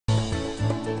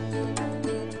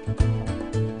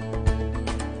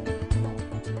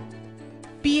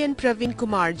APN Praveen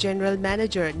Kumar, General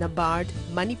Manager, NABARD,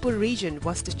 Manipur Region,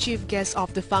 was the chief guest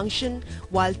of the function,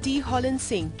 while T. Holland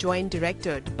Singh, Joint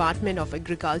Director, Department of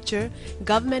Agriculture,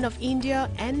 Government of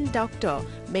India, and Dr.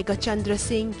 Meghachandra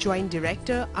Singh, Joint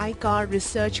Director, ICAR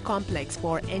Research Complex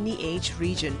for NEH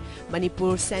Region,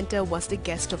 Manipur Center, was the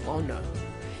guest of honor.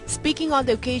 Speaking on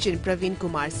the occasion, Praveen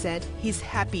Kumar said he's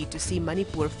happy to see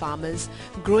Manipur farmers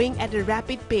growing at a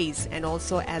rapid pace and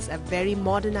also as a very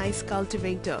modernized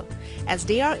cultivator, as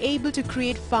they are able to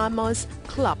create farmers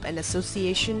club and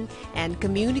association and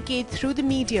communicate through the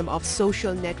medium of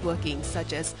social networking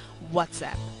such as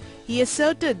WhatsApp. He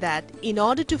asserted that in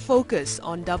order to focus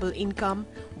on double income,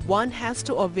 one has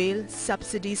to avail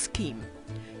subsidy scheme,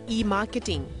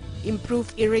 e-marketing,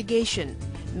 improved irrigation,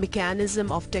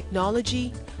 mechanism of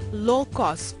technology,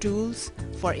 low-cost tools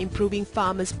for improving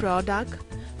farmers' product,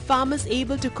 farmers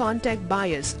able to contact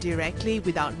buyers directly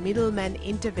without middlemen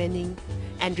intervening,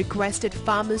 and requested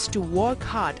farmers to work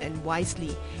hard and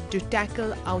wisely to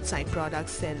tackle outside product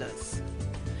sellers.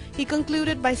 He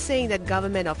concluded by saying that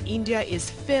Government of India is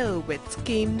filled with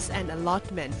schemes and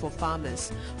allotment for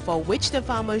farmers, for which the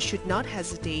farmers should not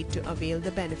hesitate to avail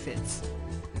the benefits.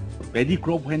 Paddy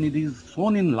crop, when it is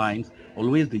sown in lines,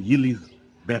 always the yield is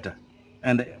better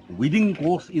and the weeding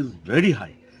cost is very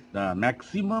high. The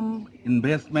maximum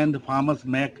investment the farmers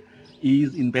make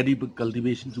is in paddy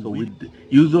cultivation. So with the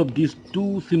use of these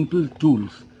two simple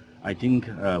tools, I think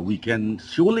we can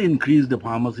surely increase the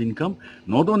farmers' income.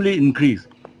 Not only increase,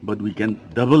 but we can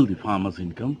double the farmers'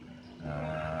 income.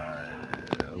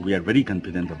 We are very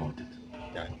confident about it.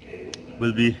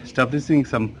 We'll be establishing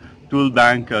some tool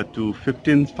bank to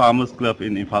 15 farmers club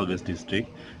in Imphal West district.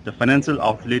 The financial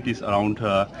outlet is around,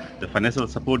 the financial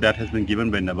support that has been given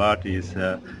by NABARD is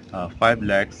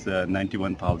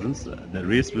 5,91,000. The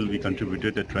rest will be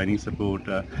contributed to training support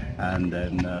and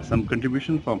then some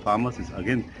contribution from farmers is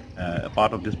again a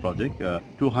part of this project.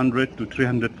 200 to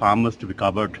 300 farmers to be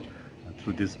covered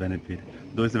through this benefit.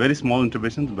 Though it's a very small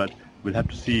intervention, but we'll have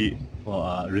to see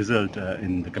a result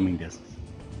in the coming days.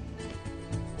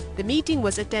 The meeting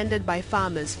was attended by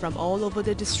farmers from all over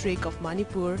the district of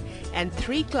Manipur, and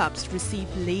 3 clubs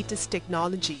received latest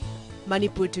technology.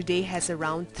 Manipur today has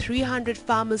around 300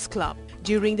 farmers clubs.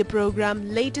 During the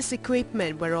program, latest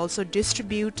equipment were also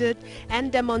distributed and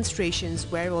demonstrations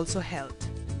were also held.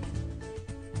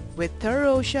 With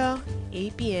Tharosha,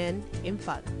 APN,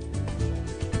 Imphal.